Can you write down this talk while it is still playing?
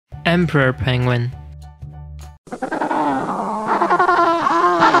Emperor penguin.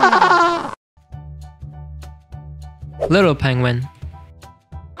 Little penguin.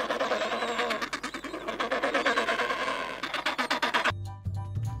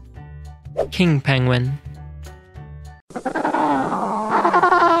 King penguin.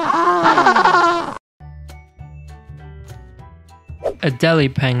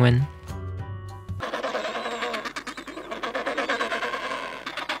 Adelie penguin.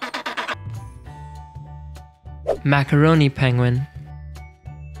 Macaroni penguin.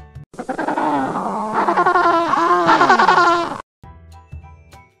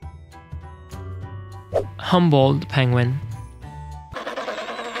 Humboldt penguin.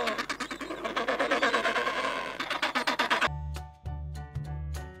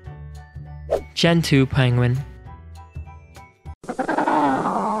 Gentoo penguin.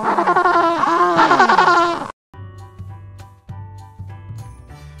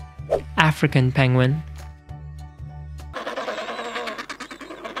 African penguin.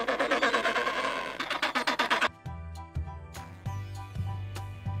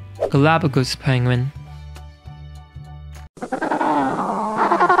 Galapagos penguin.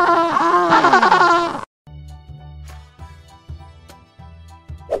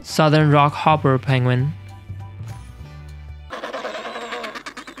 Southern rock hopper penguin.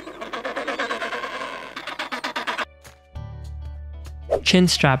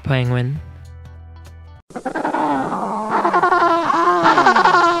 Chinstrap penguin.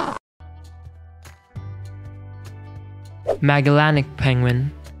 Magellanic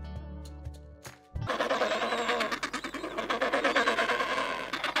penguin.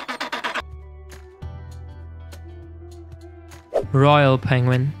 Royal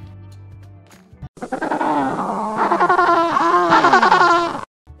penguin.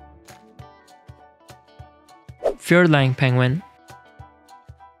 Fjordlang penguin.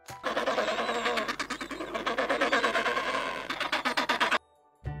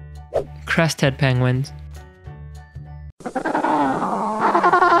 Crested penguins.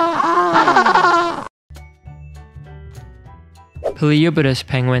 Pleiobodus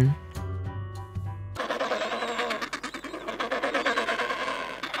penguin.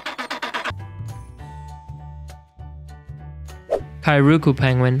 Kairuku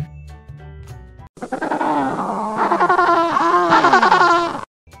penguin.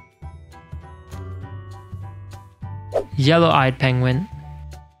 Yellow-eyed penguin.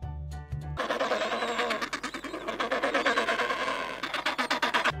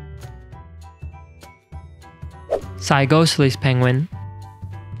 Zygosceles penguin.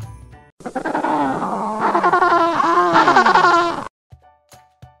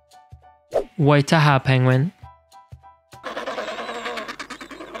 Waitaha penguin.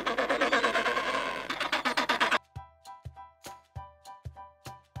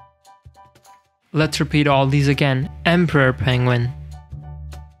 Let's repeat all these again. Emperor penguin.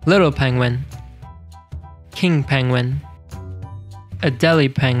 Little penguin. King penguin.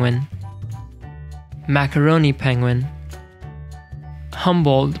 Adelie penguin. Macaroni penguin.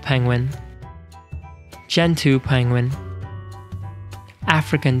 Humboldt penguin. Gentoo penguin.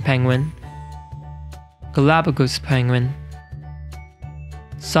 African penguin. Galapagos penguin.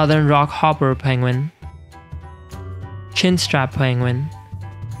 Southern rock hopper penguin. Chinstrap penguin.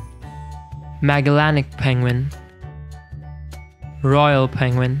 Magellanic penguin. Royal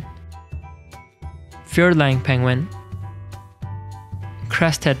penguin. Fjordlang penguin.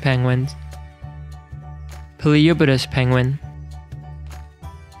 Crested penguins. Pleiobodus penguin.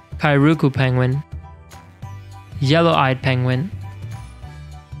 Kairuku penguin. Yellow-eyed penguin.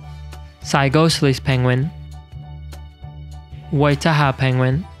 Zygosceles penguin. Waitaha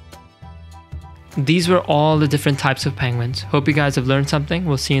penguin. These were all the different types of penguins. Hope you guys have learned something.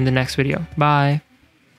 We'll see you in the next video. Bye!